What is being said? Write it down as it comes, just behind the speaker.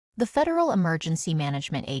The Federal Emergency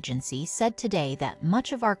Management Agency said today that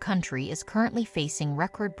much of our country is currently facing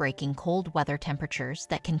record-breaking cold weather temperatures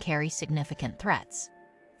that can carry significant threats.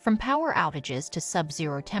 From power outages to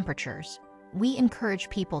sub-zero temperatures, we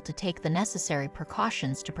encourage people to take the necessary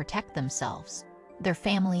precautions to protect themselves, their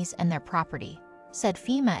families, and their property, said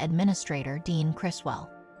FEMA Administrator Deanne Criswell.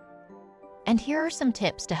 And here are some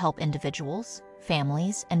tips to help individuals,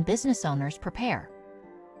 families, and business owners prepare.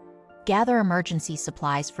 Gather emergency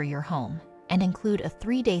supplies for your home and include a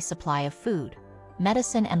 3-day supply of food,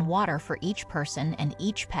 medicine, and water for each person and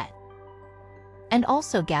each pet. And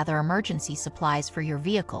also gather emergency supplies for your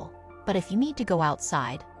vehicle, but if you need to go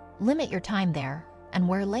outside, limit your time there and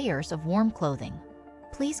wear layers of warm clothing.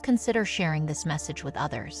 Please consider sharing this message with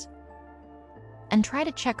others. And try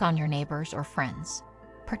to check on your neighbors or friends,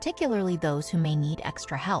 particularly those who may need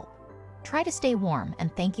extra help. Try to stay warm,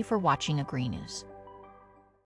 and thank you for watching egreenews.